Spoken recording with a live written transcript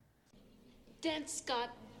Dan Scott,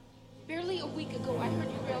 barely a week ago I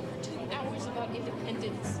heard you rail for 2 hours about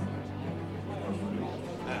independence.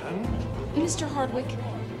 Mr. Hardwick,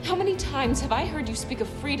 how many times have I heard you speak of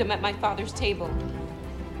freedom at my father's table?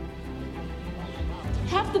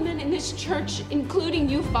 Half the men in this church, including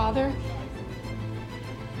you, Father,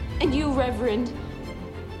 and you, Reverend,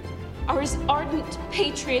 are as ardent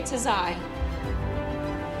patriots as I.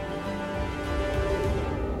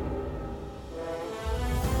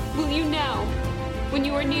 Will you now, when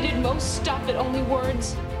you are needed most, stop at only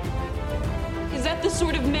words? Is that the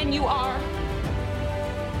sort of men you are?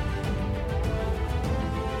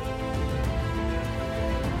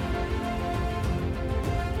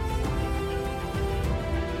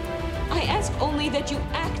 I ask only that you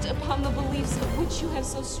act upon the beliefs of which you have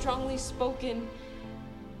so strongly spoken,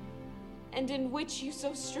 and in which you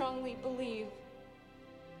so strongly believe.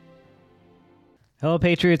 Hello,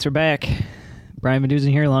 Patriots. We're back. Brian Medusan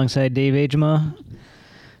here alongside Dave Agema.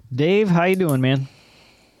 Dave, how you doing, man?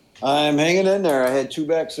 I'm hanging in there. I had 2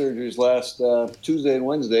 back surgeries last Tuesday and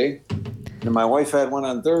Wednesday, and my wife had one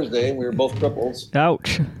on Thursday, and we were both cripples.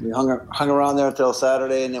 Ouch. We hung around there until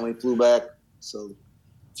Saturday, and then we flew back. So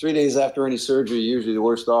 3 days after any surgery, usually the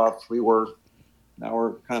worst off. Now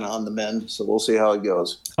we're kind of on the mend, so we'll see how it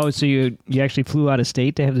goes. Oh, so you actually flew out of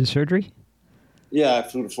state to have the surgery? Yeah, I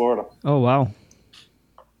flew to Florida. Oh, wow.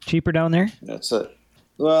 Cheaper down there? That's it.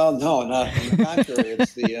 Well, no, not on the contrary.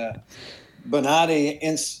 It's the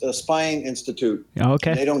Bonatti Spine Institute.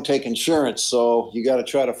 Okay. They don't take insurance, so you got to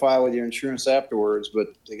try to file with your insurance afterwards. But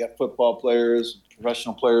they got football players,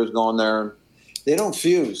 professional players going there. They don't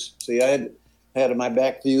fuse. See, I had my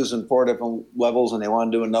back fused in 4 different levels, and they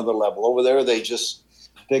want to do another level. Over there, they just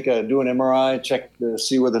do an MRI, check to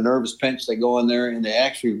see where the nerves pinch. They go in there, and they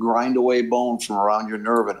actually grind away bone from around your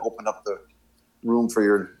nerve and open up the room for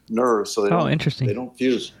your nerves. So interesting. They don't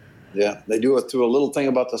fuse. Yeah, they do it through a little thing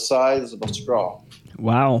about the size of a straw.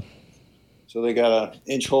 Wow. So they got an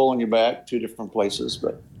inch hole in your back, 2 different places.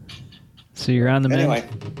 But so you're on the mend. Anyway.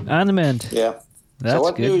 On the mend. Yeah. That's so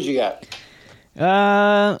what good. news you got?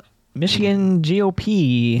 Michigan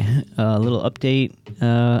GOP, a little update.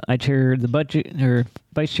 I chaired the budget, or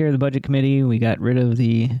vice chair of the budget committee. We got rid of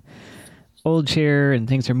the old chair, and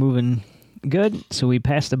things are moving good. So we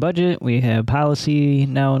passed the budget. We have policy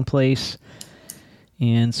now in place.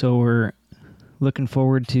 And so we're looking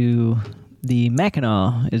forward to the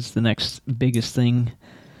Mackinac is the next biggest thing.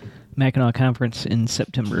 Mackinac Conference in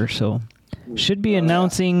September. So should be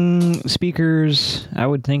announcing speakers, I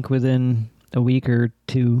would think, within a week or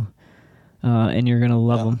 2. And you're going to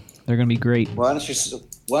love them. They're going to be great. Why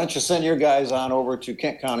don't you send your guys on over to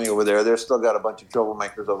Kent County over there? They've still got a bunch of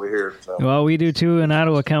troublemakers over here. So. Well, we do too in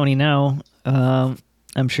Ottawa County now.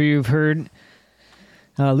 I'm sure you've heard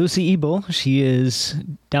Lucy Ebel. She is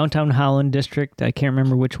downtown Holland district. I can't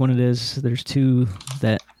remember which one it is. There's 2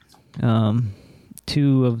 that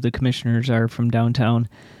 2 of the commissioners are from downtown,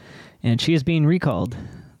 and she is being recalled.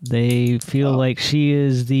 They feel like she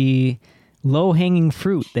is the low-hanging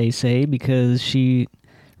fruit, they say, because she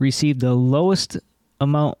received the lowest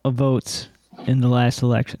amount of votes in the last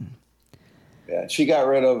election. Yeah, she got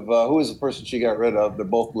rid of, who was the person she got rid of? They're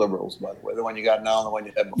both liberals, by the way. The one you got now and the one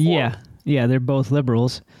you had before. Yeah, they're both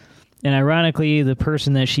liberals. And ironically, the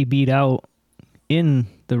person that she beat out in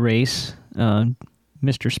the race,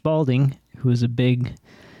 Mr. Spalding, who is a big-time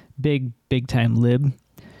lib,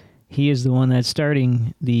 he is the one that's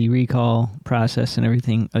starting the recall process and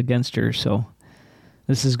everything against her. So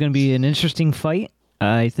this is going to be an interesting fight.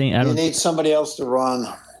 You need somebody else to run.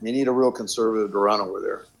 You need a real conservative to run over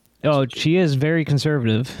there. Oh, she is very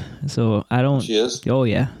conservative. So I don't. She is? Oh,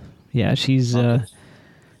 yeah. Yeah, she's a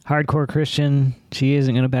hardcore Christian. She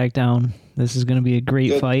isn't going to back down. This is going to be a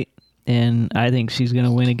great fight, and I think she's going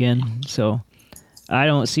to win again. So I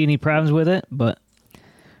don't see any problems with it, but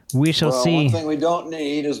we shall see. One thing we don't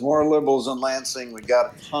need is more liberals in Lansing. We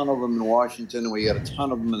got a ton of them in Washington, and we got a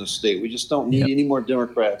ton of them in the state. We just don't need any more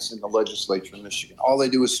Democrats in the legislature in Michigan. All they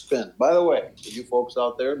do is spin. By the way, for you folks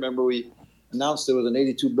out there, remember we announced there was an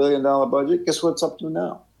 $82 billion budget? Guess what it's up to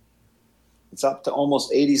now? It's up to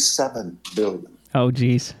almost $87 billion. Oh,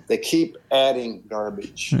 geez. They keep adding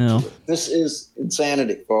garbage. No. This is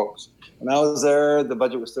insanity, folks. When I was there, the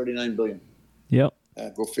budget was $39 billion. Yep.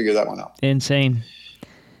 Go figure that one out. Insane.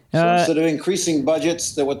 So instead of increasing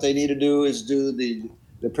budgets, what they need to do is do the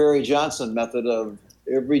Perry Johnson method of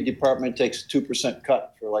every department takes a 2%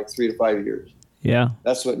 cut for like 3 to 5 years. Yeah.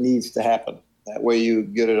 That's what needs to happen. That way you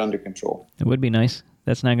get it under control. It would be nice.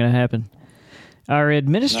 That's not going to happen. Our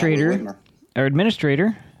administrator,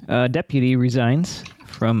 deputy resigns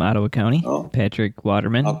from Ottawa County, Patrick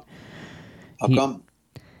Waterman. How come?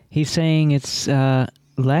 He's saying it's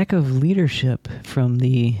lack of leadership from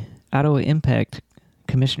the Ottawa Impact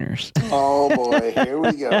commissioners. Oh, boy. Here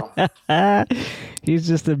we go. He's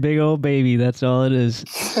just a big old baby. That's all it is.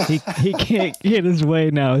 He can't get his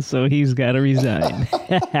way now, so he's got to resign.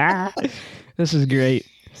 This is great.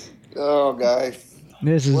 Oh, guy.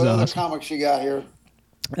 This is what other awesome. comics you got here?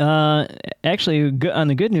 Actually, on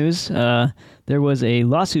the good news, there was a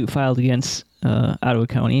lawsuit filed against Ottawa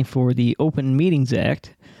County for the Open Meetings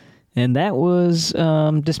Act, and that was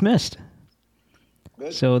dismissed.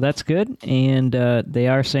 Good. So that's good, and they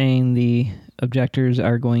are saying the objectors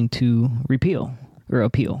are going to appeal.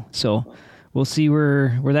 So we'll see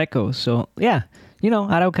where that goes. So, yeah,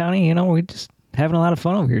 Ottawa County, we're just having a lot of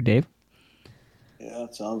fun over here, Dave. Yeah,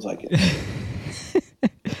 it sounds like it.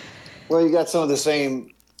 Well, you got some of the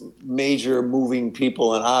same major moving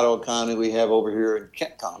people in Ottawa County we have over here in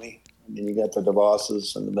Kent County. I mean, you got the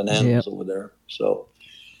DeVosses and the Bananas over there. So,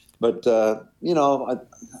 but,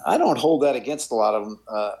 I don't hold that against a lot of them.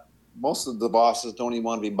 Most of the bosses don't even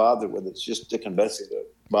want to be bothered with it. It's just Dick and Betsy to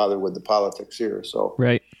bother with the politics here. So,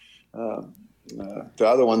 right. The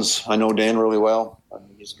other ones, I know Dan really well. I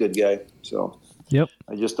mean, he's a good guy. So, yep.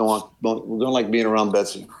 I just don't like being around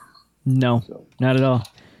Betsy. No, not at all.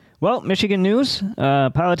 Well, Michigan news,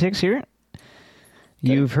 politics here. Okay.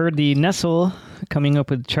 You've heard the Nestle coming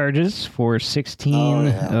up with charges for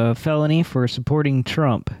 16 felony for supporting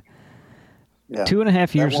Trump. Yeah.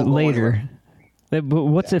 2.5 years later.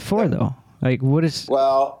 What's it for, though? Like, what is...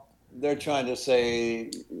 Well, they're trying to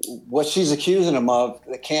say what she's accusing them of,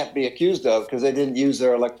 they can't be accused of because they didn't use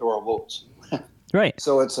their electoral votes. Right.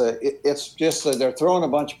 So it's just they're throwing a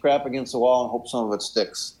bunch of crap against the wall and hope some of it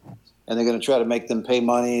sticks. And they're going to try to make them pay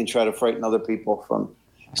money and try to frighten other people from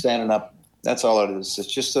standing up. That's all it is.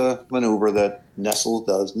 It's just a maneuver that Nestle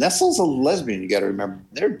does. Nestle's a lesbian, you got to remember.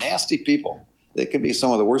 They're nasty people. They could be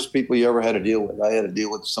some of the worst people you ever had to deal with. I had to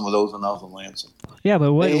deal with some of those when I was in Lansing. Yeah,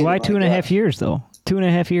 but why 2.5 years, though?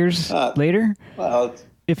 2.5 years later? Well,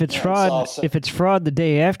 if it's fraud, if it's fraud the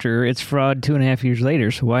day after, it's fraud 2.5 years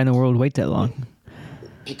later. So why in the world wait that long?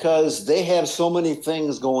 Because they have so many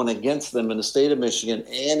things going against them in the state of Michigan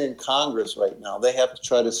and in Congress right now. They have to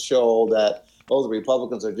try to show that, the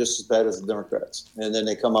Republicans are just as bad as the Democrats. And then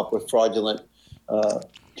they come up with fraudulent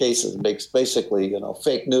cases. Basically,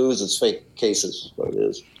 fake news is fake cases is what it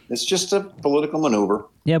is. It's just a political maneuver.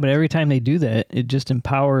 Yeah, but every time they do that, it just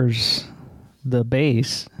empowers the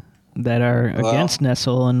base that are against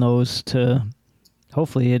Nestle and those to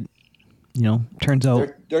hopefully it, turns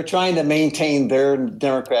out. They're trying to maintain their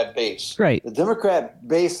Democrat base. Right. The Democrat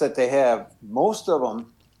base that they have, most of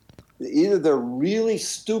them, either they're really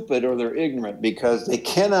stupid or they're ignorant because they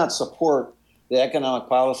cannot support the economic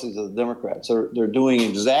policies of the Democrats. They're doing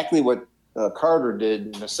exactly what Carter did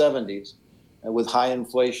in the 70s with high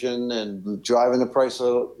inflation and driving the price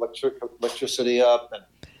of electricity up. And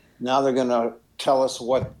now they're going to tell us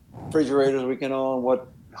what refrigerators we can own, what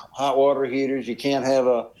hot water heaters. You can't have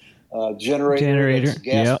a generator that's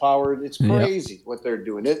gas-powered. It's crazy what they're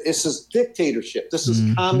doing. It's this dictatorship. This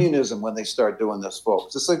is communism when they start doing this,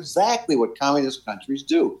 folks. It's exactly what communist countries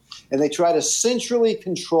do. And they try to centrally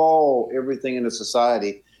control everything in a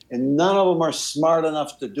society, and none of them are smart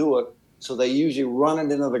enough to do it, so they usually run it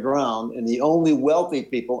into the ground, and the only wealthy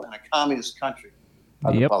people in a communist country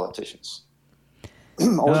are the politicians.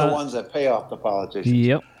 Or the ones that pay off the politicians.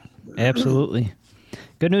 Yep, absolutely.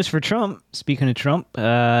 Good news for Trump. Speaking of Trump,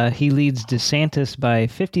 he leads DeSantis by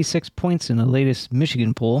 56 points in the latest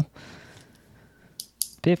Michigan poll.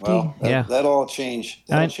 50? Well, that'll change.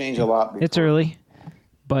 That'll change a lot. It's early.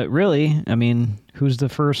 But really, I mean, who's the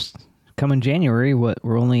first coming January?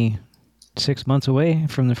 We're only 6 months away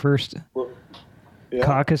from the first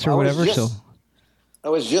caucus or whatever. I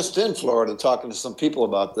was just in Florida talking to some people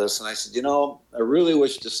about this, and I said, I really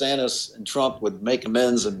wish DeSantis and Trump would make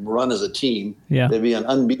amends and run as a team. Yeah. They'd be an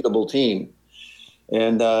unbeatable team.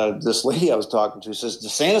 And this lady I was talking to says,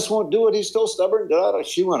 DeSantis won't do it. He's still stubborn.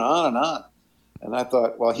 She went on and on. And I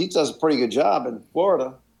thought, well, he does a pretty good job in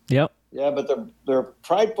Florida. Yep. Yeah, but they're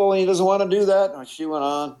prideful, and he doesn't want to do that. And she went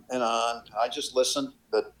on and on. I just listened,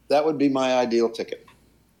 but that would be my ideal ticket.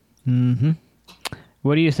 Mm-hmm.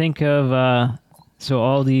 What do you think of... So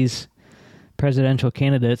all these presidential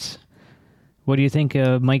candidates, what do you think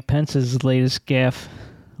of Mike Pence's latest gaffe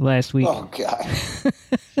last week? Oh, God.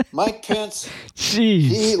 Mike Pence, Jeez.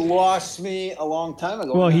 He lost me a long time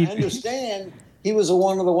ago. Well, I understand he was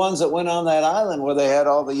one of the ones that went on that island where they had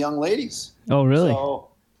all the young ladies. Oh, really?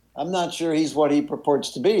 So I'm not sure he's what he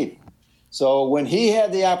purports to be. So when he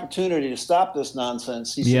had the opportunity to stop this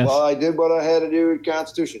nonsense, he said, well, I did what I had to do with the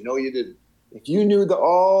Constitution. No, you didn't. If you knew that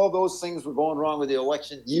all those things were going wrong with the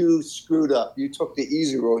election, you screwed up. You took the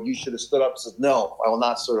easy road. You should have stood up and said, no, I will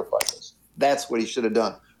not certify this. That's what he should have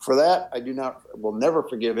done. For that, will never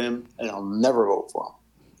forgive him, and I'll never vote for him.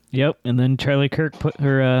 Yep, and then Charlie Kirk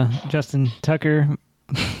Justin Tucker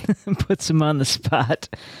puts him on the spot.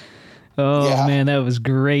 Oh, yeah. Man, that was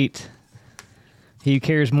great. He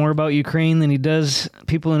cares more about Ukraine than he does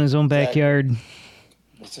people in his own backyard.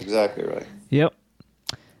 That's exactly right. Yep.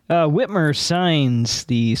 Whitmer signs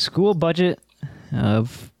the school budget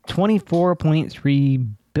of $24.3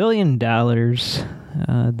 billion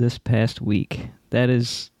this past week. That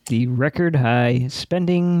is the record high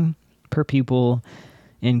spending per pupil,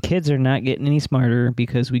 and kids are not getting any smarter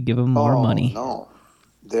because we give them more money. No,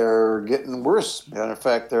 they're getting worse. Matter of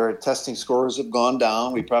fact, their testing scores have gone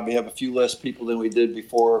down. We probably have a few less people than we did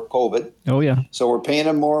before COVID. Oh, yeah. So we're paying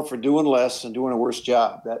them more for doing less and doing a worse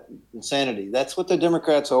job. That insanity. That's what the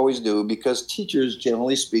Democrats always do, because teachers,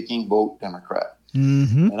 generally speaking, vote Democrat.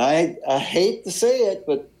 Mm-hmm. And I hate to say it,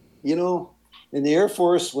 but, you know, in the Air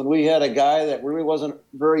Force, when we had a guy that really wasn't a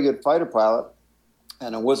very good fighter pilot,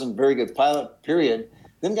 and it wasn't a very good pilot, period,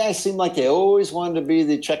 them guys seemed like they always wanted to be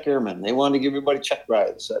the check airmen. They wanted to give everybody check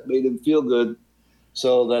rides. That made them feel good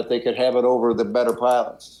so that they could have it over the better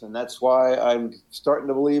pilots. And that's why I'm starting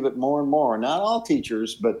to believe it more and more. Not all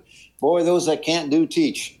teachers, but, boy, those that can't do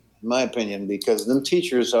teach, in my opinion, because them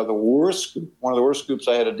teachers are the worst, one of the worst groups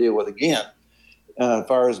I had to deal with again, as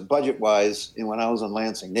far as budget-wise, when I was in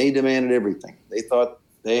Lansing. They demanded everything. They thought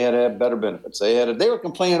they had to have better benefits. They were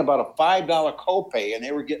complaining about a $5 copay, and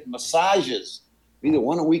they were getting massages either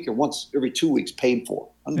one a week or once every 2 weeks paid for.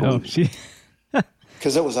 Unbelievable.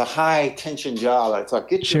 Because it was a high-tension job. I thought,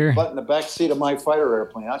 get your butt in the back seat of my fighter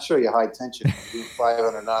airplane. I'll show you high tension. Doing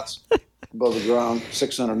 500 knots above the ground,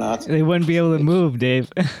 600 knots. They wouldn't be able to move,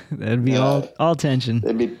 Dave. That'd be all tension.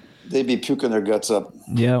 They'd be puking their guts up.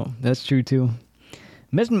 Yeah, that's true, too.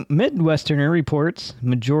 Midwesterner reports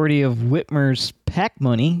majority of Whitmer's PAC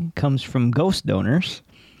money comes from ghost donors.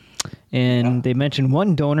 And they mentioned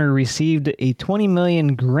one donor received a $20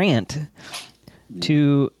 million grant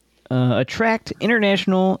to attract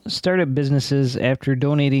international startup businesses after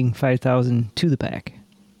donating $5,000 to the PAC.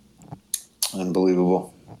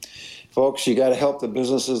 Unbelievable. Folks, you got to help the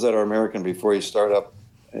businesses that are American before you start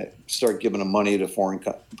giving them money to foreign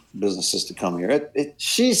businesses to come here.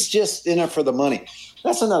 She's just in it for the money.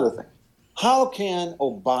 That's another thing. How can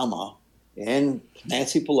Obama and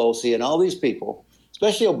Nancy Pelosi and all these people,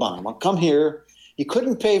 especially Obama, come here? He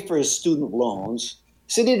couldn't pay for his student loans.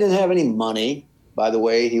 Said he didn't have any money. By the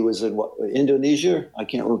way, he was in Indonesia? I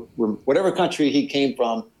can't remember. Whatever country he came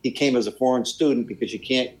from, he came as a foreign student because you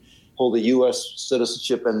can't hold a U.S.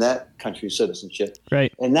 citizenship and that country's citizenship.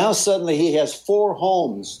 Right. And now suddenly he has 4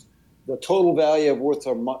 homes, the total value of worth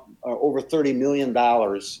over $30 million.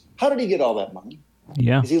 How did he get all that money?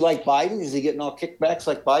 Yeah. Is he like Biden? Is he getting all kickbacks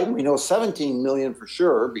like Biden? We know $17 million for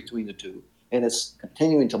sure between the two. And it's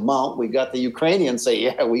continuing to mount. We got the Ukrainians say,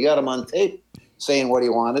 yeah, we got him on tape saying what he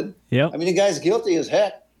wanted. Yep. I mean, the guy's guilty as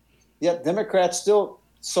heck. Yet Democrats still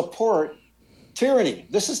support tyranny.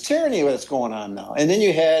 This is tyranny that's going on now. And then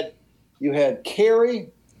you had Kerry.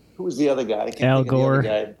 Who was the other guy? Al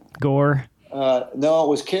Gore. Gore. No, it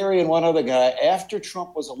was Kerry and one other guy. After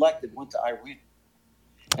Trump was elected, went to Iran.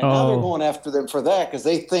 And now they're going after them for that because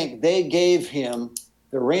they think they gave him,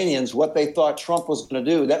 the Iranians, what they thought Trump was going to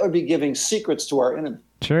do. That would be giving secrets to our enemy.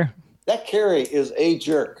 Sure. That Kerry is a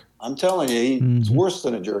jerk. I'm telling you, he's worse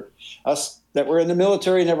than a jerk. Us that were in the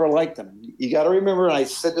military never liked him. You got to remember, and I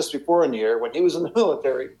said this before in the air, when he was in the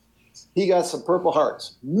military, he got some Purple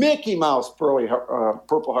Hearts. Mickey Mouse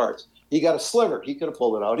Purple Hearts. He got a sliver. He could have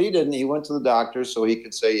pulled it out. He didn't. He went to the doctor so he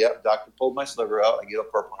could say, yep, doctor pulled my sliver out. I get a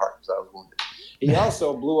Purple Heart because I was wounded. He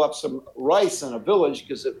also blew up some rice in a village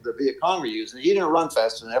because the Viet Cong were using it. He didn't run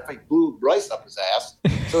fast enough. He blew rice up his ass.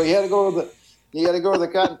 So he had to go to the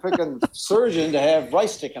cotton picking surgeon to have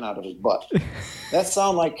rice taken out of his butt. That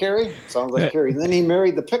sound like Kerry? Sounds like Kerry. And then he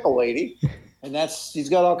married the pickle lady, and he's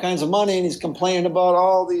got all kinds of money, and he's complaining about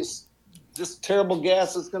all this terrible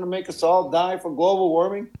gas that's going to make us all die from global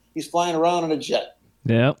warming. He's flying around in a jet.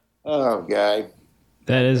 Yep. Oh, guy.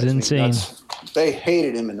 That is insane. They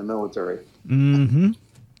hated him in the military. Mm-hmm.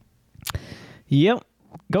 Yep.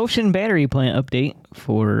 Goshen Battery Plant update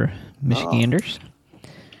for Michiganders.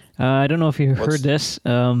 I don't know if you heard this.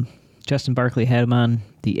 Justin Barkley had him on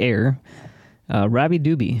the air. Robbie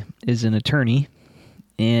Doobie is an attorney,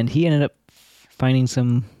 and he ended up finding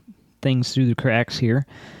some things through the cracks here.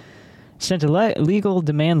 Sent a legal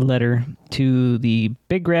demand letter to the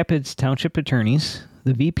Big Rapids Township attorneys,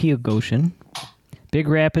 the VP of Goshen, Big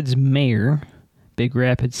Rapids mayor, Big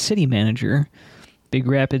Rapids City Manager, Big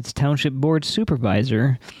Rapids Township Board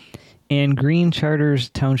Supervisor, and Green Charters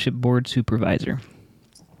Township Board Supervisor.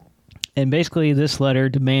 And basically this letter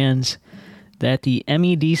demands that the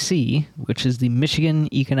MEDC, which is the Michigan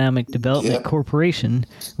Economic Development Corporation,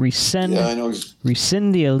 rescind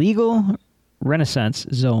the illegal Renaissance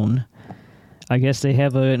zone. I guess they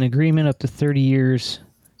have an agreement up to 30 years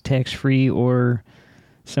tax-free or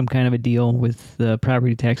some kind of a deal with the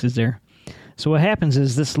property taxes there. So what happens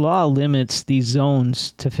is this law limits these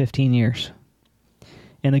zones to 15 years.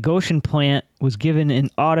 And the Goshen plant was given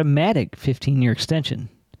an automatic 15-year extension.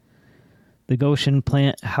 The Goshen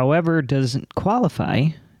plant, however, doesn't qualify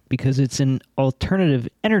because it's an alternative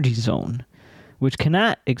energy zone, which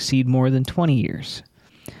cannot exceed more than 20 years.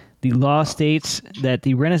 The law states that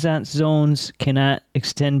the Renaissance zones cannot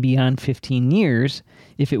extend beyond 15 years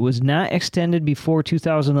if it was not extended before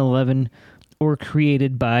 2011 or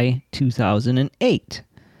created by 2008.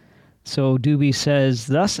 So Doobie says,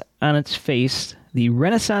 thus, on its face, the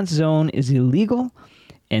Renaissance zone is illegal,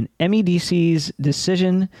 and MEDC's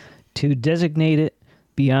decision to designate it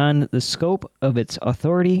beyond the scope of its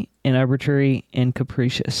authority and arbitrary and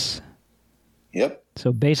capricious. Yep.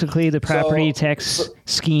 So basically, the property tax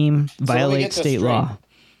scheme violates state law.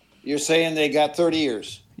 You're saying they got 30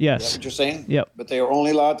 years? Yes. Is that what you're saying? Yep. But they were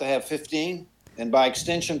only allowed to have 15? And by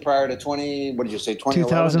extension, prior to 2011?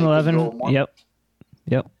 2011,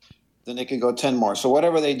 yep. Then they could go 10 more. So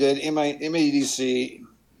whatever they did, MEDC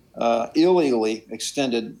illegally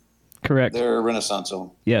extended their Renaissance zone.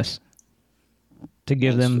 Yes. To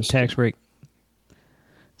give them tax break.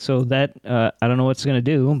 So that, I don't know what's going to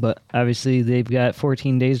do, but obviously they've got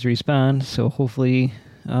 14 days to respond. So hopefully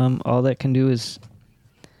all that can do is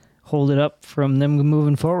hold it up from them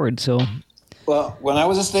moving forward. So, well, when I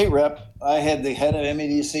was a state rep, I had the head of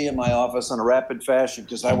MEDC in my office in a rapid fashion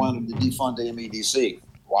because I wanted to defund the MEDC.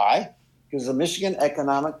 Why? Because the Michigan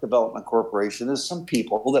Economic Development Corporation is some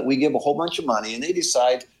people that we give a whole bunch of money and they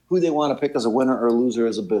decide who they want to pick as a winner or loser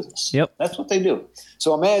as a business. Yep. That's what they do.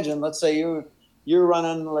 So imagine, let's say you're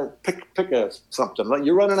running, something.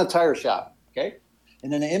 You're running a tire shop, okay?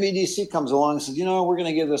 And then the MEDC comes along and says, we're going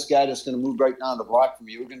to give this guy that's going to move right down the block from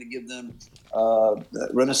you. We're going to give them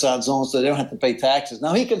Renaissance zones so they don't have to pay taxes.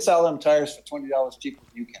 Now he can sell them tires for $20 cheaper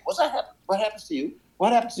than you can. What's that happen? What happens to you?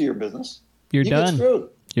 What happens to your business? You get screwed.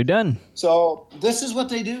 You're done. So this is what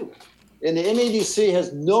they do. And the MEDC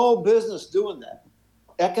has no business doing that.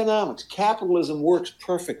 Economics, capitalism works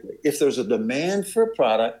perfectly. If there's a demand for a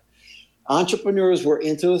product, entrepreneurs were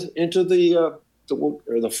into the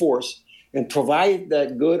force and provide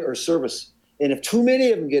that good or service. And if too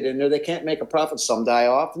many of them get in there, they can't make a profit. Some die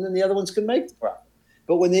off, and then the other ones can make the profit.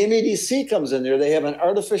 But when the MEDC comes in there, they have an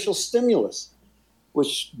artificial stimulus,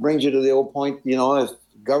 which brings you to the old point, if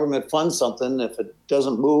government funds something, if it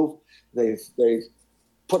doesn't move, they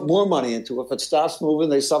put more money into it. If it stops moving,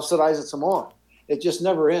 they subsidize it some more. It just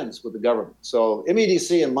never ends with the government. So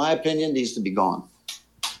MEDC, in my opinion, needs to be gone.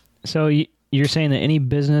 So you're saying that any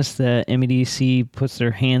business that MEDC puts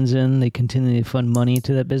their hands in, they continue to fund money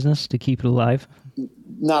to that business to keep it alive?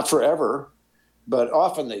 Not forever, but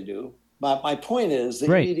often they do. My point is the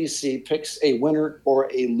MEDC picks a winner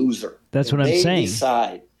or a loser. That's what I'm saying. They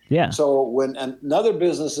decide. Yeah. So when another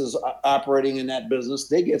business is operating in that business,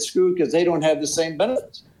 they get screwed because they don't have the same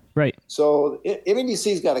benefits. Right. So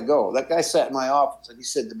MEDC's got to go. That guy sat in my office and he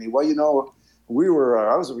said to me, well,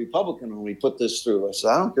 I was a Republican when we put this through. I said,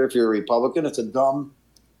 I don't care if you're a Republican. It's a dumb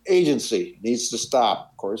agency. It needs to stop.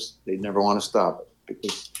 Of course, they never want to stop it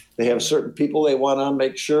because they have certain people they want to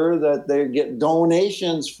make sure that they get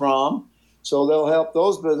donations from. So they'll help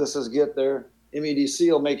those businesses get their MEDC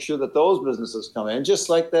will make sure that those businesses come in, just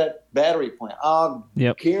like that battery plant. I'll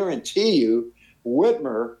guarantee you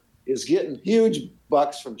Whitmer is getting huge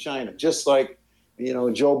bucks from China, just like,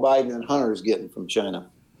 Joe Biden and Hunter is getting from China.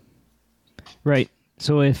 Right.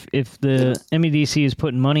 So if the MEDC is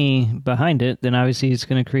putting money behind it, then obviously it's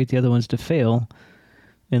going to create the other ones to fail.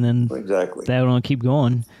 And then that will keep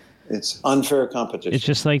going. It's unfair competition. It's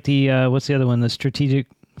just like the, what's the other one? The strategic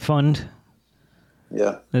fund.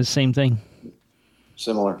 Yeah. The same thing.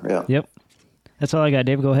 Similar, yeah. Yep. That's all I got,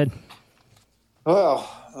 Dave. Go ahead. Well,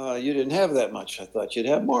 you didn't have that much. I thought you'd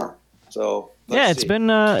have more. So it's been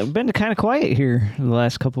kind of quiet here the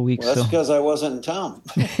last couple of weeks. Well, that's because I wasn't in town.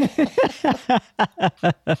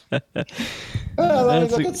 Let me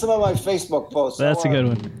look at some of my Facebook posts. That's a good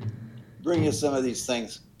one. Bring you some of these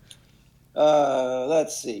things.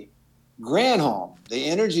 Let's see. Granholm, the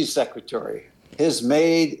energy secretary, has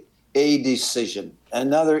made a decision,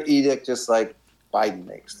 another edict just like Biden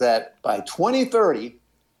makes, that by 2030,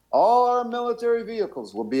 all our military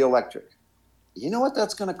vehicles will be electric. You know what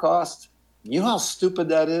that's going to cost? You know how stupid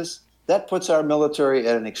that is? That puts our military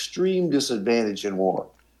at an extreme disadvantage in war.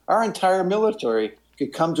 Our entire military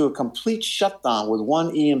could come to a complete shutdown with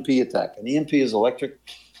one EMP attack. An EMP is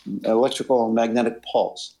electrical and magnetic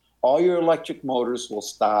pulse. All your electric motors will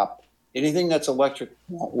stop. Anything that's electric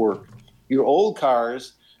won't work. Your old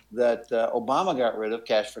cars that Obama got rid of,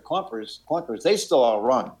 cash for clunkers, they still all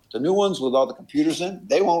run. The new ones with all the computers in,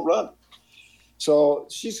 they won't run. So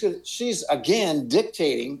she's again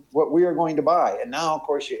dictating what we are going to buy. And now, of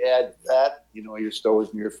course, you add that, your stoves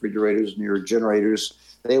and your refrigerators and your generators.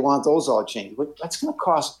 They want those all changed. But that's going to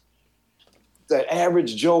cost the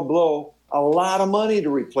average Joe Blow a lot of money to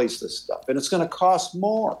replace this stuff. And it's going to cost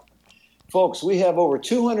more. Folks, we have over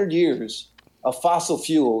 200 years of fossil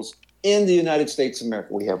fuels in the United States of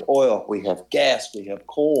America. We have oil, we have gas, we have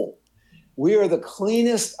coal. We are the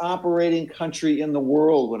cleanest operating country in the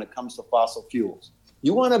world when it comes to fossil fuels.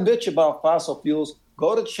 You want to bitch about fossil fuels,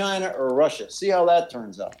 go to China or Russia. See how that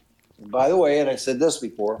turns out. And by the way, and I said this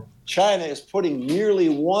before, China is putting nearly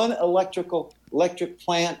one electric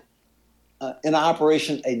plant in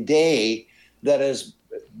operation a day that is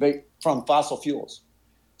from fossil fuels.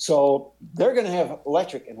 So they're going to have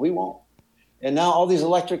electric and we won't. And now all these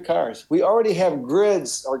electric cars. We already have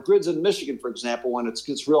grids, or grids in Michigan, for example, when it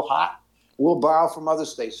gets real hot. We'll borrow from other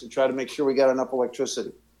states to try to make sure we got enough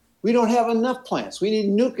electricity. We don't have enough plants. We need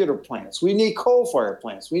nuclear plants. We need coal-fired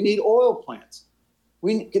plants. We need oil plants.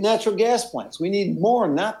 We need natural gas plants. We need more,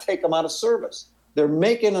 not take them out of service. They're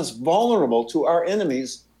making us vulnerable to our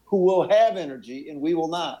enemies who will have energy and we will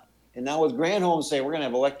not. And now with Granholm saying we're going to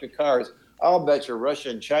have electric cars, I'll bet you Russia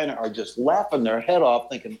and China are just laughing their head off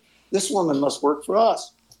thinking, this woman must work for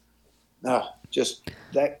us. Just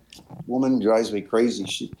that woman drives me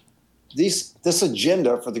crazy. This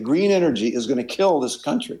agenda for the green energy is going to kill this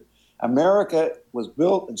country. America was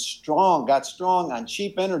built and got strong on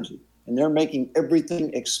cheap energy, and they're making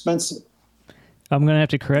everything expensive. I'm going to have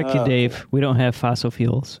to correct you, Dave. We don't have fossil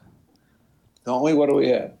fuels. Don't we? What do we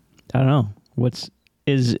have? I don't know.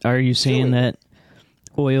 Are you saying that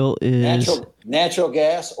oil is... Natural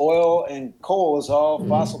gas, oil, and coal is all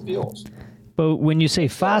fossil fuels. But when you say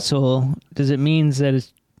fossil, does it mean that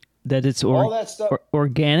it's all that stuff,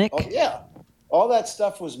 organic? Oh, yeah. All that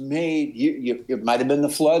stuff was made. It might have been the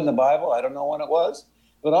flood in the Bible. I don't know when it was.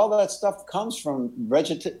 But all that stuff comes from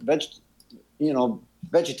vegetation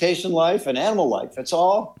life and animal life. It's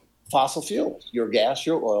all fossil fuels, your gas,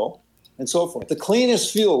 your oil, and so forth. The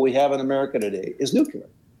cleanest fuel we have in America today is nuclear.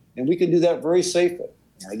 And we can do that very safely.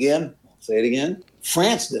 And again, say it again,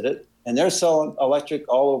 France did it, and they're selling electric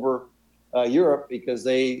all over Europe because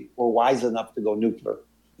they were wise enough to go nuclear,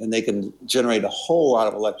 and they can generate a whole lot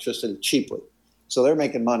of electricity cheaply. So they're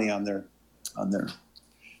making money on their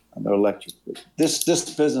electric. This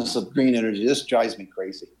business of green energy, this drives me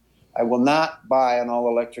crazy. I will not buy an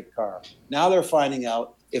all-electric car. Now they're finding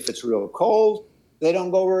out if it's real cold, they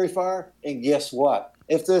don't go very far, and guess what?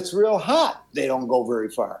 If it's real hot, they don't go very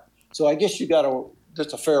far. So I guess you got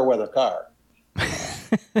just a fair weather car.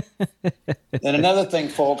 And another thing,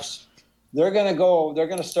 folks, they're going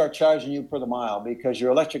to start charging you per the mile because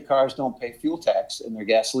your electric cars don't pay fuel tax in their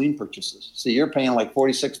gasoline purchases. So you're paying like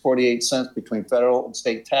 46, 48 cents between federal and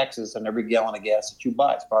state taxes on every gallon of gas that you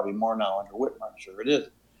buy. It's probably more now under Whitmer, I'm sure it is.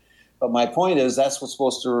 But my point is that's what's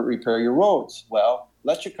supposed to repair your roads. Well,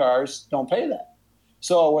 electric cars don't pay that.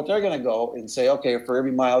 So what they're going to go and say, okay, for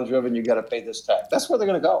every mile driven, you got to pay this tax. That's where they're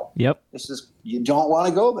going to go. Yep. You don't want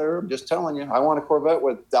to go there. I'm just telling you. I want a Corvette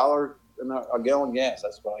with $1 a gallon gas.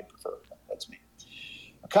 That's what I prefer. That's me.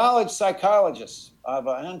 A college psychologist of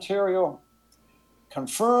Ontario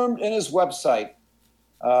confirmed in his website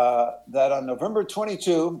that on November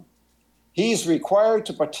 22, he's required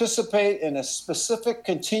to participate in a specific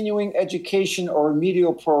continuing education or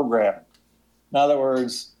remedial program. In other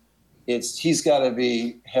words, he's got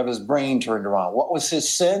to have his brain turned around. What was his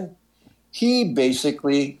sin? He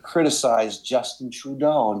basically criticized Justin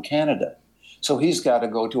Trudeau in Canada. So he's got to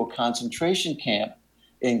go to a concentration camp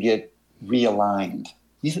and get realigned.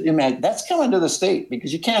 That's coming to the state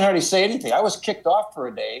because you can't hardly say anything. I was kicked off for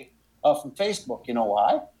a day from Facebook. You know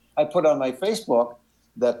why? I put on my Facebook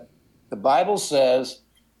that the Bible says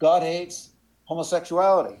God hates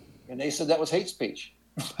homosexuality. And they said that was hate speech.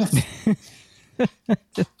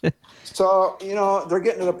 So, they're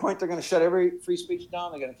getting to the point they're going to shut every free speech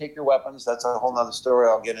down. They're going to take your weapons. That's a whole nother story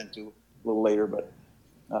I'll get into a little later. But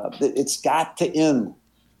it's got to end.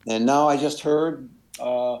 And now I just heard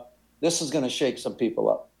this is going to shake some people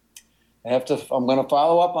up. I'm going to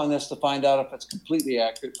follow up on this to find out if it's completely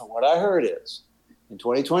accurate. But what I heard is in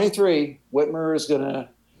 2023, Whitmer is going to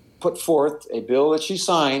put forth a bill that she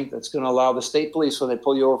signed that's going to allow the state police, when they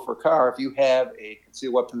pull you over for a car, if you have a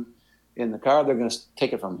concealed weapon in the car, they're going to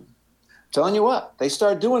take it from you. I'm telling you what, they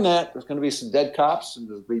start doing that, there's going to be some dead cops and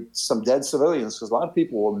there'll be some dead civilians, because a lot of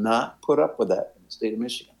people will not put up with that in the state of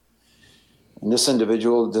Michigan. And this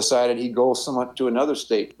individual decided he'd go somewhat to another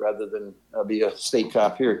state rather than be a state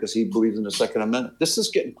cop here, because he believes in the Second Amendment. This is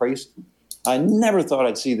getting crazy. I never thought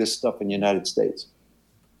I'd see this stuff in the United States.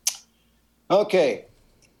 Okay.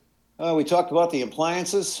 We talked about the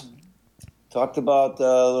appliances. Talked about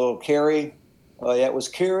little Kerry. Yeah, it was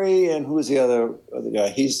Kerry, and who was the other guy?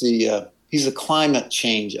 He's the climate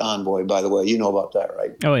change envoy, by the way. You know about that,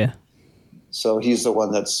 right? Oh, yeah. So he's the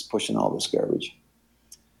one that's pushing all this garbage.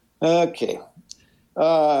 Okay.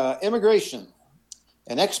 Immigration.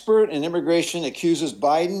 An expert in immigration accuses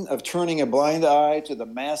Biden of turning a blind eye to the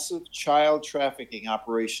massive child trafficking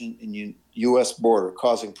operation in U.S. border,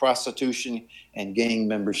 causing prostitution and gang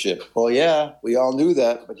membership. Well, yeah, we all knew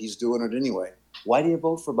that, but he's doing it anyway. Why do you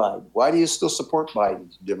vote for Biden? Why do you still support Biden,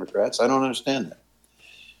 Democrats? I don't understand that.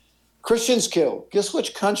 Christians killed. Guess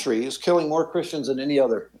which country is killing more Christians than any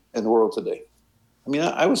other in the world today? I mean,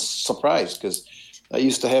 I was surprised, because I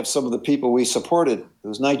used to have some of the people we supported. It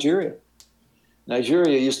was Nigeria.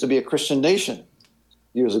 Nigeria used to be a Christian nation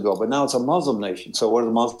years ago, but now it's a Muslim nation. So what do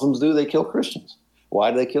the Muslims do? They kill Christians. Why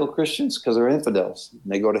do they kill Christians? Because they're infidels.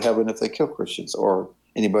 And they go to heaven if they kill Christians or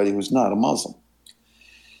anybody who's not a Muslim.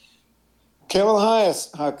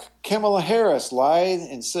 Kamala Harris lied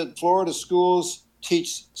and said Florida schools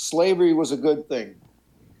teach slavery was a good thing.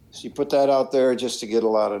 She put that out there just to get a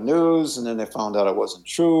lot of news, and then they found out it wasn't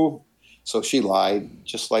true. So she lied,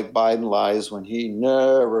 just like Biden lies when he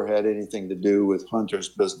never had anything to do with Hunter's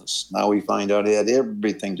business. Now we find out he had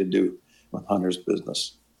everything to do with Hunter's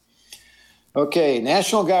business. Okay,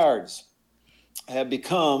 National Guards have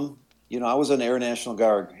become, I was an Air National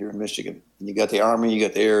Guard here in Michigan. And you got the Army, you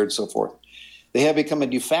got the Air, and so forth. They have become a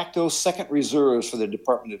de facto second reserves for the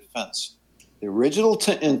Department of Defense. The original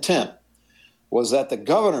intent was that the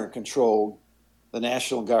governor controlled the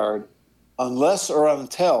National Guard unless or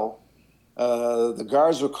until the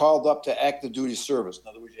guards were called up to active duty service. In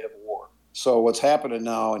other words, you have a war. So what's happening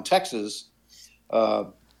now in Texas,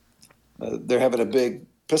 they're having a big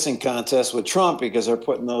pissing contest with Trump because they're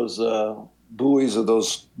putting those buoys or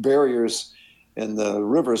those barriers in the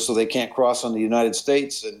rivers so they can't cross on the United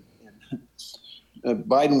States. And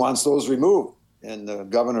Biden wants those removed. And the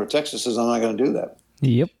governor of Texas says, I'm not going to do that.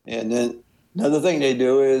 Yep. And then another thing they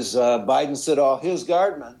do is Biden said all his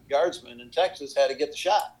guardsmen in Texas had to get the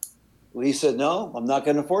shot. Well, he said, no, I'm not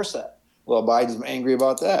going to enforce that. Well, Biden's angry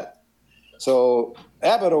about that. So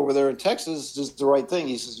Abbott over there in Texas does the right thing.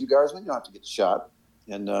 He says, you guardsmen, you don't have to get the shot.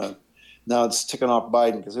 And now it's ticking off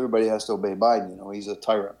Biden because everybody has to obey Biden. He's a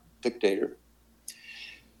tyrant, dictator.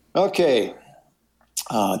 Okay.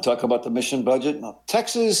 Talk about the mission budget. Now,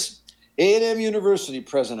 Texas A&M University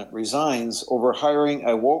president resigns over hiring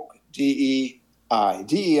a woke DEI.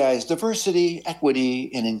 DEI is diversity,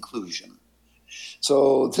 equity, and inclusion.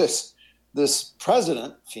 So this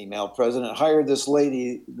president, female president, hired this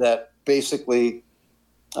lady that basically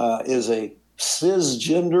is a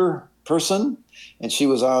cisgender person, and she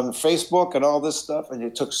was on Facebook and all this stuff,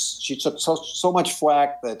 and she took so much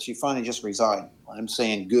flack that she finally just resigned. I'm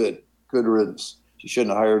saying good riddance. She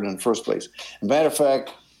shouldn't have hired her in the first place. As a matter of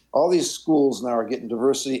fact, all these schools now are getting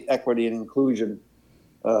diversity, equity, and inclusion,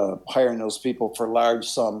 hiring those people for large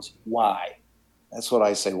sums. Why? That's what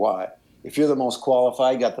I say, why? If you're the most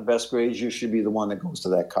qualified, got the best grades, you should be the one that goes to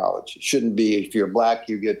that college. It shouldn't be if you're black,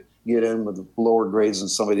 you get in with lower grades than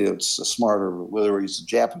somebody that's smarter, whether he's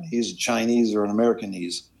Japanese, Chinese, or an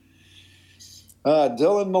Americanese.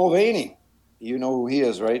 Dylan Mulvaney, you know who he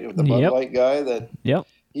is, right? The Bud Light guy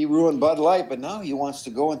he ruined Bud Light, but now he wants to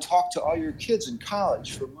go and talk to all your kids in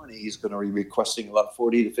college for money. He's going to be requesting about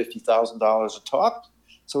 $40,000 to $50,000 a talk.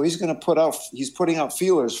 So he's putting out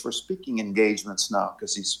feelers for speaking engagements now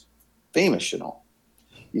because he's famous,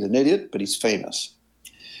 He's an idiot, but he's famous.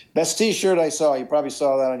 Best T-shirt I saw, you probably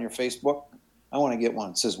saw that on your Facebook. I want to get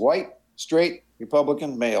one. It says white, straight,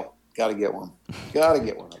 Republican, male. Got to get one. Got to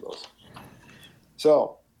get one of those.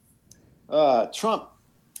 So, Trump.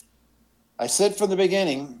 I said from the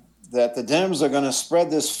beginning that the Dems are going to spread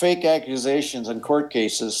this fake accusations and court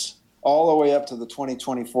cases all the way up to the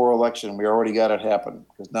 2024 election. We already got it happen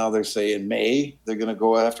because now they're saying in May they're going to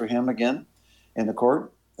go after him again in the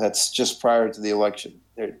court. That's just prior to the election.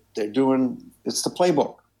 They're doing, it's the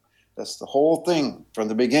playbook. That's the whole thing from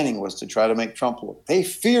the beginning was to try to make Trump look. They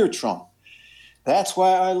fear Trump. That's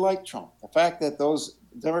why I like Trump. The fact that those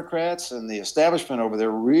Democrats and the establishment over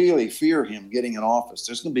there really fear him getting in office.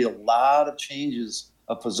 There's going to be a lot of changes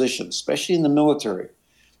of positions, especially in the military.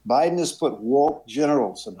 Biden has put woke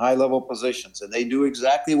generals in high-level positions, and they do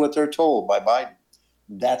exactly what they're told by Biden.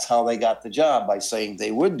 That's how they got the job, by saying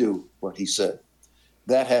they would do what he said.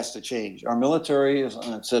 That has to change. Our military, as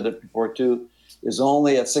I've said it before too, is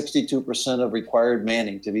only at 62% of required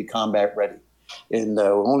manning to be combat ready. And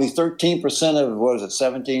only 13% of,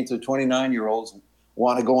 17 to 29-year-olds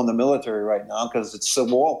want to go in the military right now because it's so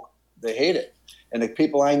woke. They hate it. And the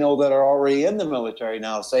people I know that are already in the military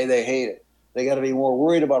now say they hate it. They got to be more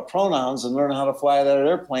worried about pronouns and learn how to fly that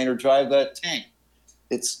airplane or drive that tank.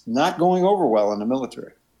 It's not going over well in the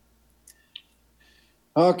military.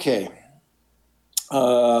 Okay.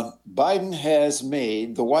 Biden has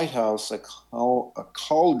made the White House a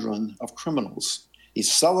cauldron of criminals.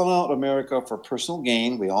 He's selling out America for personal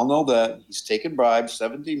gain. We all know that. He's taken bribes,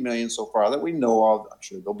 17 million so far that we know of. I'm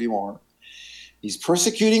sure there'll be more. He's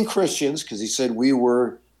persecuting Christians because he said we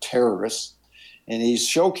were terrorists. And he's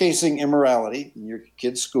showcasing immorality in your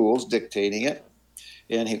kids' schools, dictating it.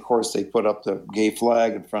 And of course, they put up the gay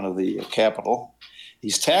flag in front of the Capitol.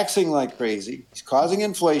 He's taxing like crazy. He's causing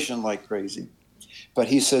inflation like crazy. But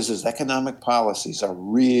he says his economic policies are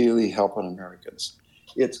really helping Americans.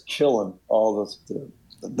 It's killing all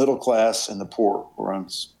the middle class and the poor who are on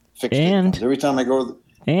fixed incomes. Every time I go to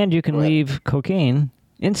and you can leave cocaine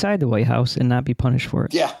inside the White House and not be punished for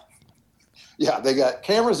it. Yeah. Yeah, they got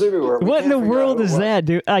cameras everywhere. What in the world is that,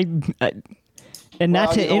 dude? They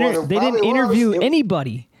didn't interview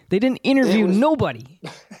anybody. They didn't interview nobody.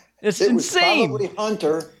 It's insane. It was probably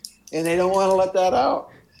Hunter, and they don't want to let that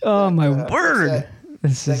out. Oh, my word.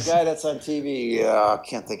 That guy that's on TV, I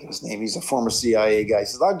can't think of his name. He's a former CIA guy. He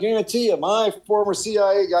says, I'll guarantee you, my former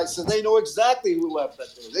CIA guy said they know exactly who left that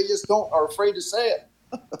there. They just are afraid to say it.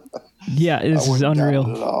 Yeah, this is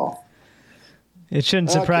unreal. At all. It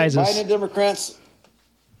shouldn't surprise us. Biden and Democrats.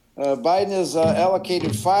 Biden has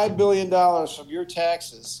allocated $5 billion from your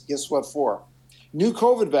taxes. Guess what for? New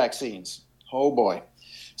COVID vaccines. Oh, boy.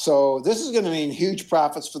 So this is going to mean huge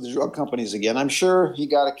profits for the drug companies again. I'm sure he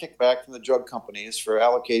got a kickback from the drug companies for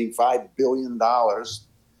allocating $5 billion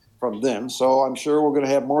from them. So I'm sure we're going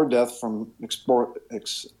to have more death from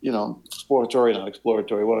exploratory, not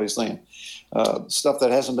exploratory, what are you saying? Stuff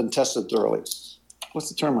that hasn't been tested thoroughly. What's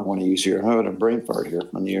the term I want to use here? I'm having a brain fart here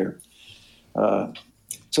on the air.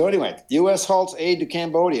 So anyway, the U.S. halts aid to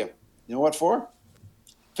Cambodia. You know what for?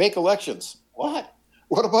 Fake elections. What?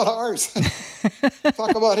 What about ours?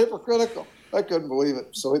 Talk about hypocritical. I couldn't believe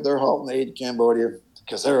it. So they're halting aid to Cambodia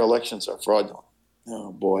because their elections are fraudulent.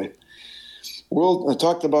 Oh, boy. I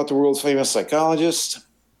talked about the world's famous psychologist.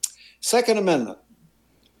 Second Amendment.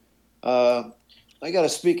 I got to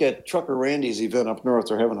speak at Trucker Randy's event up north.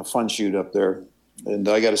 They're having a fun shoot up there. And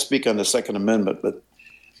I got to speak on the Second Amendment. But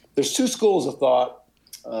there's two schools of thought.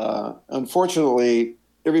 Unfortunately,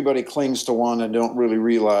 everybody clings to one and don't really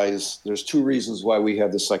realize there's two reasons why we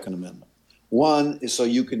have the Second Amendment. One is so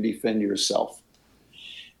you can defend yourself.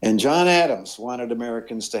 And John Adams wanted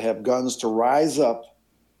Americans to have guns to rise up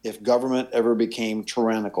if government ever became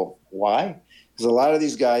tyrannical. Why? Because a lot of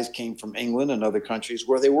these guys came from England and other countries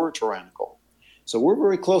where they were tyrannical. So we're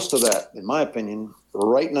very close to that, in my opinion,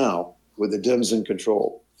 right now with the Dems in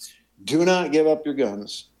control. Do not give up your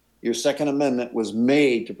guns. Your Second Amendment was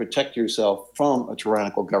made to protect yourself from a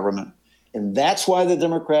tyrannical government. And that's why the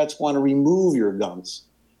Democrats want to remove your guns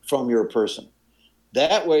from your person.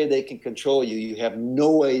 That way they can control you. You have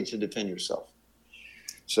no way to defend yourself.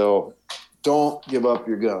 So don't give up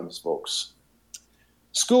your guns, folks.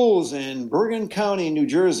 Schools in Bergen County, New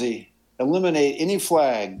Jersey, eliminate any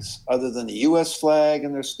flags other than the U.S. flag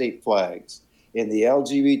and their state flags. And the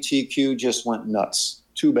LGBTQ just went nuts.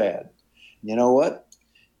 Too bad. You know what?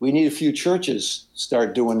 We need a few churches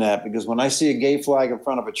start doing that, because when I see a gay flag in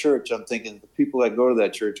front of a church, I'm thinking the people that go to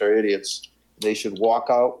that church are idiots. They should walk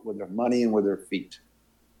out with their money and with their feet.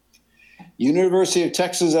 University of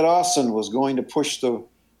Texas at Austin was going to push the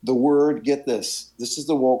word, get this is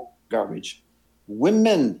the woke garbage,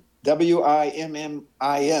 women,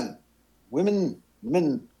 W-I-M-M-I-N, women,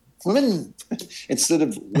 instead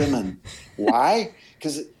of women. Why?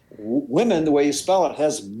 Because women, the way you spell it,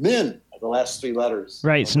 has men, the last three letters.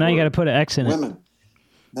 Right, so now you got to put an X in it. Women.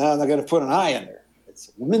 Now they're going to put an I in there.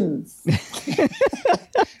 It's women.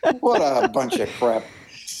 What a bunch of crap.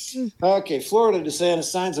 Okay, Florida DeSantis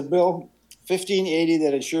signs a bill, 1580,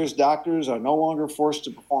 that ensures doctors are no longer forced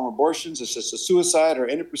to perform abortions, assisted suicide, or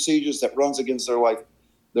any procedures that runs against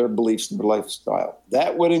their beliefs and their lifestyle.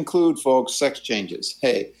 That would include, folks, sex changes.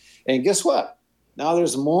 Hey, and guess what? Now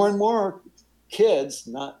there's more and more kids,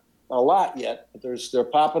 not a lot yet, but they're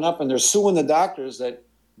popping up and they're suing the doctors that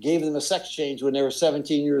gave them a sex change when they were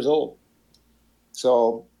 17 years old.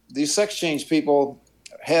 So these sex change people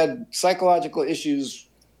had psychological issues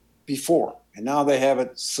before, and now they have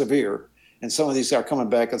it severe. And some of these are coming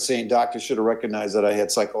back and saying, doctors should have recognized that I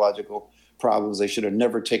had psychological problems. They should have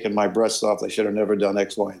never taken my breasts off. They should have never done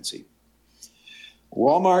X, Y, and Z.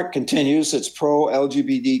 Walmart continues its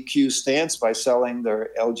pro-LGBTQ stance by selling their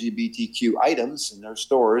LGBTQ items in their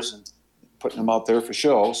stores and putting them out there for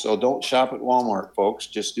show. So don't shop at Walmart, folks.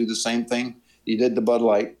 Just do the same thing you did to Bud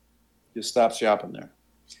Light. Just stop shopping there.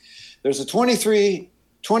 There's a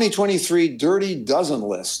 2023 Dirty Dozen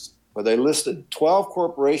list where they listed 12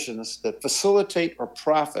 corporations that facilitate or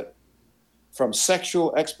profit from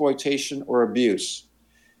sexual exploitation or abuse.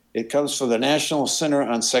 It comes from the National Center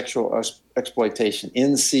on Sexual Exploitation,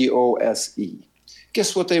 NCOSE.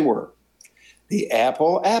 Guess what they were? The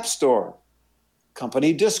Apple App Store,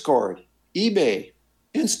 Company Discord, eBay,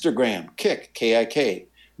 Instagram, Kik, K-I-K,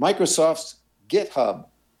 Microsoft's GitHub,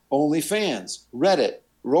 OnlyFans, Reddit,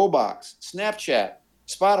 Roblox, Snapchat,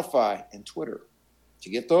 Spotify, and Twitter. Did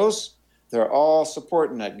you get those? They're all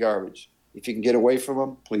supporting that garbage. If you can get away from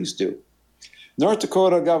them, please do. North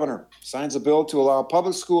Dakota governor signs a bill to allow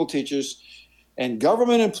public school teachers and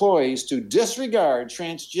government employees to disregard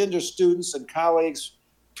transgender students and colleagues'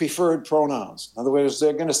 preferred pronouns. In other words,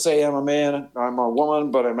 they're going to say, I'm a man, I'm a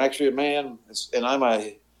woman, but I'm actually a man, and I'm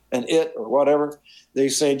an it or whatever. They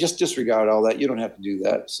say, just disregard all that. You don't have to do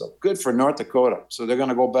that. So good for North Dakota. So they're going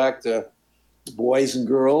to go back to boys and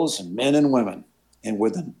girls and men and women, and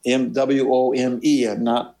with an M-W-O-M-E and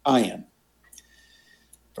not I-N.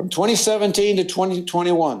 From 2017 to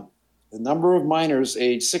 2021, the number of minors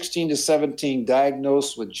aged 16 to 17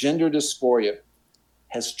 diagnosed with gender dysphoria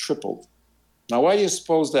has tripled. Now, why do you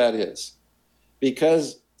suppose that is?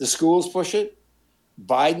 Because the schools push it,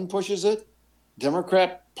 Biden pushes it,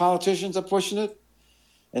 Democrat politicians are pushing it,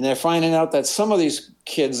 and they're finding out that some of these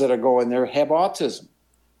kids that are going there have autism,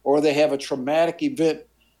 or they have a traumatic event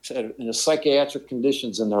in the psychiatric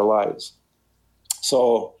conditions in their lives.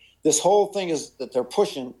 So this whole thing is that they're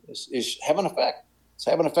pushing is having an effect. It's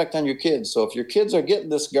having an effect on your kids. So if your kids are getting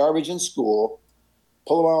this garbage in school,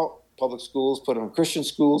 pull them out, public schools, put them in Christian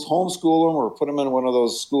schools, homeschool them, or put them in one of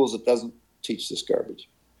those schools that doesn't teach this garbage.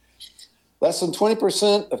 Less than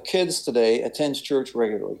 20% of kids today attend church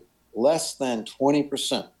regularly. Less than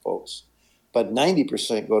 20%, folks. But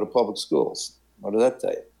 90% go to public schools. What does that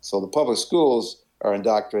tell you? So the public schools are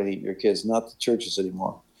indoctrinating your kids, not the churches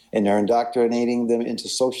anymore. And they're indoctrinating them into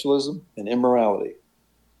socialism and immorality.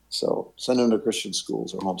 So send them to Christian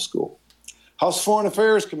schools or homeschool. House Foreign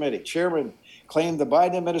Affairs Committee chairman claimed the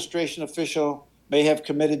Biden administration official may have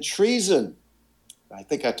committed treason. I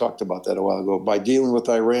think I talked about that a while ago, by dealing with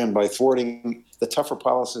Iran, by thwarting the tougher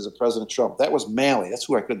policies of President Trump. That was Malley. That's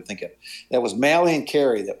who I couldn't think of. That was Malley and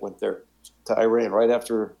Kerry that went there to Iran right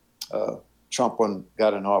after Trump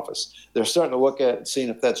got in office. They're starting to look at seeing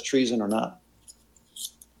if that's treason or not.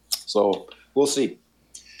 So we'll see.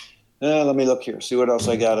 Let me look here, see what else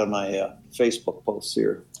I got on my Facebook posts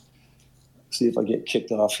here. See if I get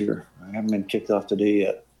kicked off here. I haven't been kicked off today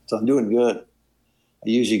yet, so I'm doing good. I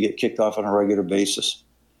usually get kicked off on a regular basis.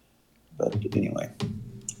 But anyway,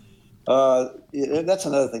 that's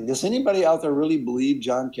another thing. Does anybody out there really believe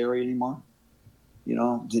John Kerry anymore? You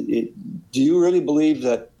know, do you really believe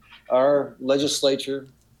that our legislature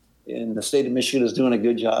in the state of Michigan is doing a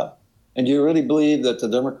good job? And do you really believe that the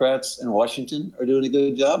Democrats in Washington are doing a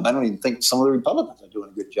good job? I don't even think some of the Republicans are doing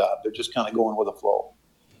a good job. They're just kind of going with the flow.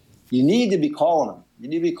 You need to be calling them. You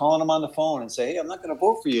need to be calling them on the phone and say, hey, I'm not going to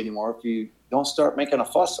vote for you anymore if you don't start making a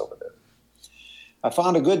fuss over there. I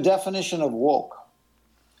found a good definition of woke.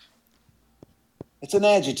 It's an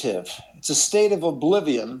adjective. It's a state of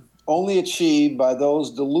oblivion only achieved by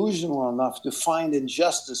those delusional enough to find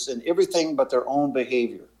injustice in everything but their own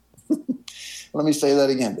behavior. Let me say that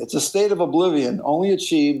again. It's a state of oblivion only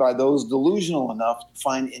achieved by those delusional enough to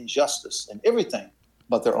find injustice in everything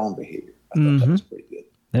but their own behavior. I thought that was pretty good.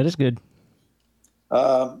 That is good.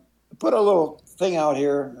 Put a little thing out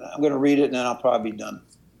here. I'm going to read it and then I'll probably be done.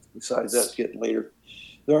 Besides, that's getting later.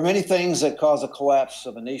 There are many things that cause a collapse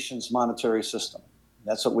of a nation's monetary system.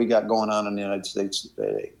 That's what we got going on in the United States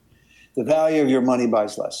today. The value of your money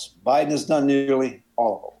buys less. Biden has done nearly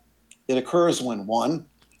all of them. It occurs when, one,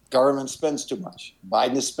 government spends too much.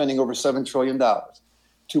 Biden is spending over $7 trillion.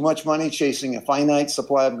 Too much money chasing a finite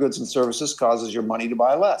supply of goods and services causes your money to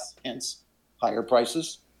buy less, hence higher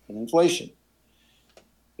prices and inflation.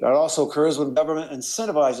 It also occurs when government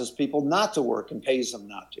incentivizes people not to work and pays them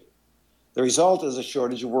not to. The result is a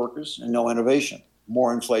shortage of workers and no innovation.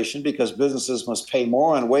 More inflation because businesses must pay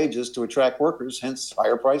more on wages to attract workers, hence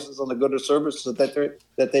higher prices on the goods or services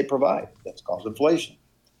that they provide. That's called inflation.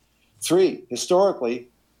 3, historically,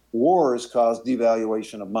 wars cause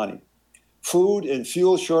devaluation of money. Food and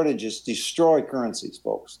fuel shortages destroy currencies,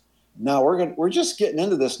 folks. Now we're just getting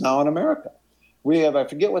into this now in America. We have, I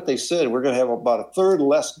forget what they said, we're going to have about a third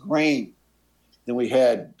less grain than we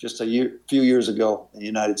had just few years ago in the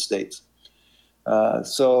United States.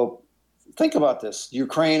 So think about this,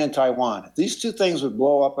 Ukraine and Taiwan. If these two things would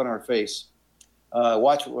blow up in our face,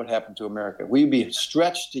 watch what would happen to America. We'd be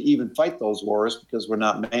stretched to even fight those wars because we're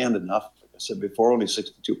not manned enough. Like I said before, only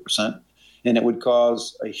 62%. And it would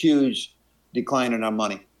cause a huge decline in our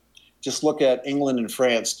money. Just look at England and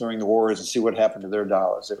France during the wars and see what happened to their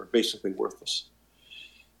dollars. They were basically worthless.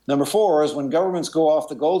 Number 4 is when governments go off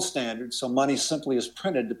the gold standard, so money simply is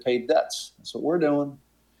printed to pay debts. That's what we're doing.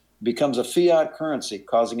 It becomes a fiat currency,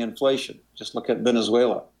 causing inflation. Just look at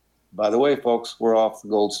Venezuela. By the way, folks, we're off the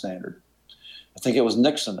gold standard. I think it was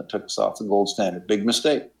Nixon that took us off the gold standard. Big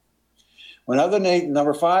mistake.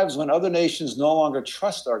 Number 5 is when other nations no longer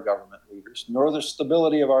trust our government leaders, nor the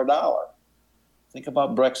stability of our dollar. Think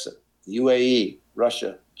about Brexit, the UAE,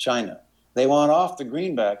 Russia, China. They want off the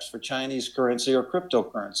greenbacks for Chinese currency or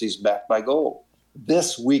cryptocurrencies backed by gold.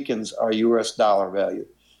 This weakens our U.S. dollar value.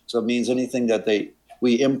 So it means anything that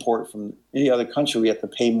we import from any other country, we have to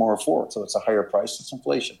pay more for it. So it's a higher price. It's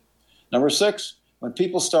inflation. Number 6, when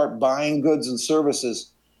people start buying goods and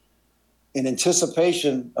services in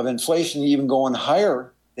anticipation of inflation even going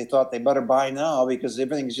higher, they thought they better buy now because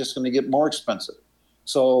everything is just going to get more expensive.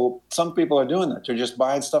 So some people are doing that. They're just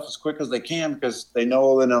buying stuff as quick as they can because they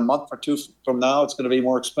know in a month or two from now it's going to be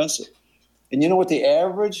more expensive. And you know what the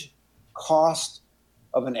average cost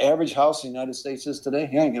of an average house in the United States is today?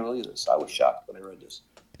 You ain't going to believe this. I was shocked when I read this.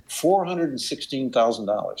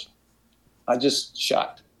 $416,000. I just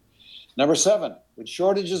shocked. Number 7, when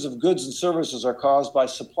shortages of goods and services are caused by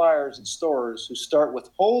suppliers and stores who start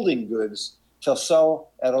withholding goods to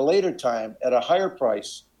sell at a later time at a higher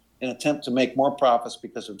price in an attempt to make more profits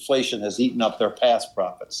because inflation has eaten up their past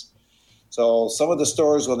profits. So some of the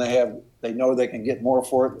stores, when they know they can get more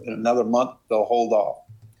for it in another month, they'll hold off.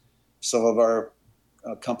 Some of our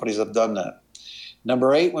companies have done that.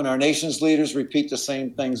 Number 8, when our nation's leaders repeat the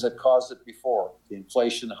same things that caused it before, the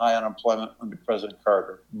inflation, high unemployment under President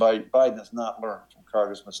Carter. Biden has not learned from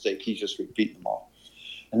Carter's mistake. He's just repeating them all.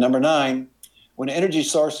 And number 9, when energy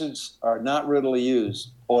sources are not readily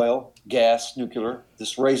used, oil, gas, nuclear,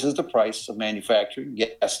 this raises the price of manufacturing,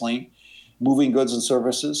 gasoline, moving goods and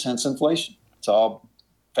services, hence inflation. It's all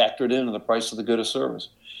factored into the price of the good or service.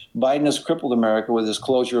 Biden has crippled America with his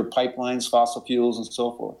closure of pipelines, fossil fuels, and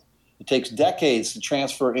so forth. It takes decades to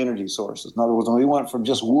transfer energy sources. In other words, when we went from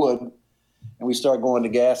just wood and we start going to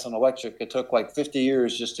gas and electric, it took like 50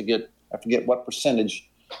 years just to get, I forget what percentage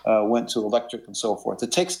went to electric and so forth.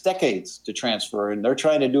 It takes decades to transfer, and they're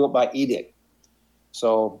trying to do it by edict.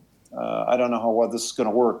 So I don't know how well this is going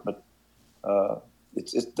to work, but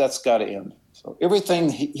that's got to end. So everything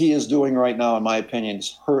he is doing right now, in my opinion,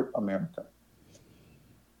 is hurt America.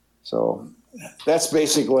 So that's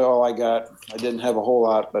basically all I got. I didn't have a whole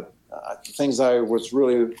lot, but things I was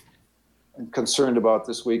really concerned about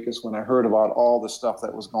this week is when I heard about all the stuff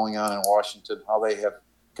that was going on in Washington, how they have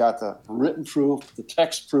got the written proof, the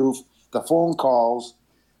text proof, the phone calls.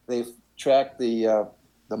 They've tracked the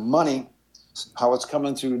money, how it's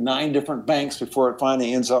coming through 9 different banks before it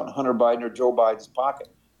finally ends up in Hunter Biden or Joe Biden's pocket.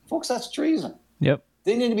 Folks, that's treason. Yep.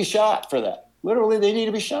 They need to be shot for that. Literally, they need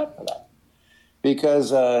to be shot for that.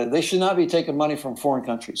 Because they should not be taking money from foreign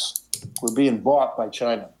countries. We're being bought by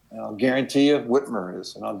China. And I'll guarantee you Whitmer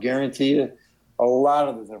is. And I'll guarantee you a lot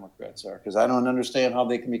of the Democrats are. Because I don't understand how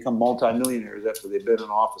they can become multimillionaires after they've been in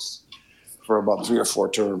office for about 3 or 4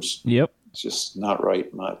 terms. Yep. It's just not right,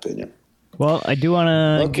 in my opinion. Well, I do want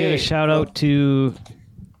to give a shout out to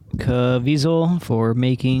Caviezel for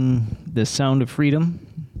making The Sound of Freedom.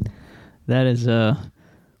 That is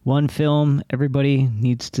one film everybody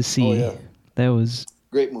needs to see. Oh, yeah. That was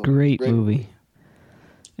great movie. Great movie.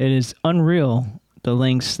 It is unreal the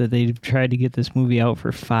lengths that they've tried to get this movie out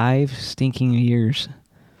for 5 stinking years.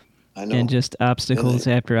 I know. And just obstacles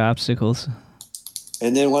after obstacles.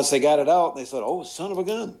 And then once they got it out, they said, "Oh, son of a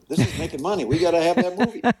gun! This is making money. We got to have that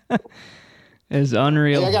movie." It's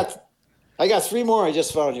unreal. Hey, I got 3 more I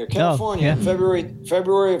just found here. California, in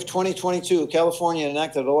February of 2022, California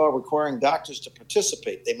enacted a law requiring doctors to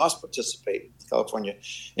participate. They must participate, California,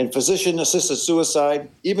 in physician-assisted suicide,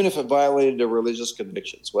 even if it violated their religious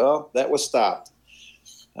convictions. Well, that was stopped.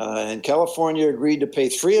 And California agreed to pay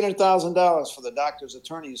 $300,000 for the doctors'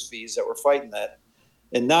 attorneys' fees that were fighting that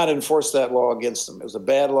and not enforce that law against them. It was a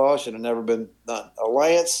bad law, should have never been done.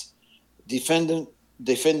 Alliance Defending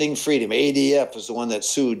Freedom, ADF, is the one that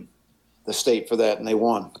sued the state for that, and they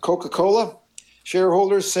won. Coca-Cola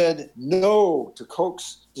shareholders said no to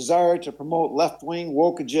Coke's desire to promote left-wing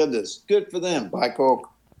woke agendas. Good for them. Buy Coke.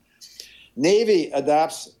 Navy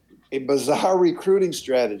adopts a bizarre recruiting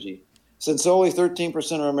strategy. Since only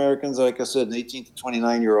 13% of Americans, like I said, 18 to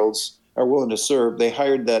 29-year-olds are willing to serve, they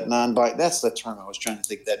hired that that's the term I was trying to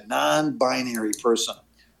think, that non-binary person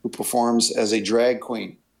who performs as a drag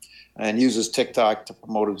queen and uses TikTok to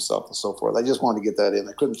promote himself and so forth. I just wanted to get that in.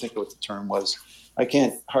 I couldn't think of what the term was. I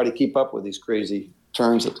can't hardly keep up with these crazy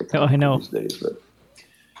terms that they come up with these days. But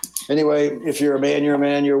anyway, if you're a man, you're a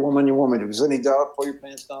man. You're a woman, you're a woman. If there's any doubt, pull your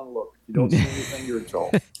pants down and look. If you don't see anything, you're in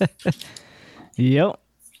trouble. Yep.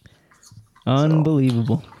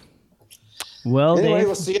 Unbelievable. Well, anyway, Dave,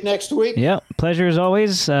 we'll see you next week. Yeah, pleasure as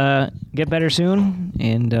always. Get better soon,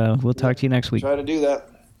 and we'll talk to you next week. Try to do that.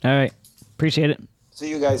 All right. Appreciate it. See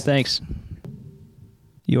you guys. Thanks.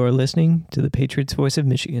 You're listening to the Patriots Voice of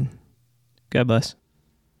Michigan. God bless.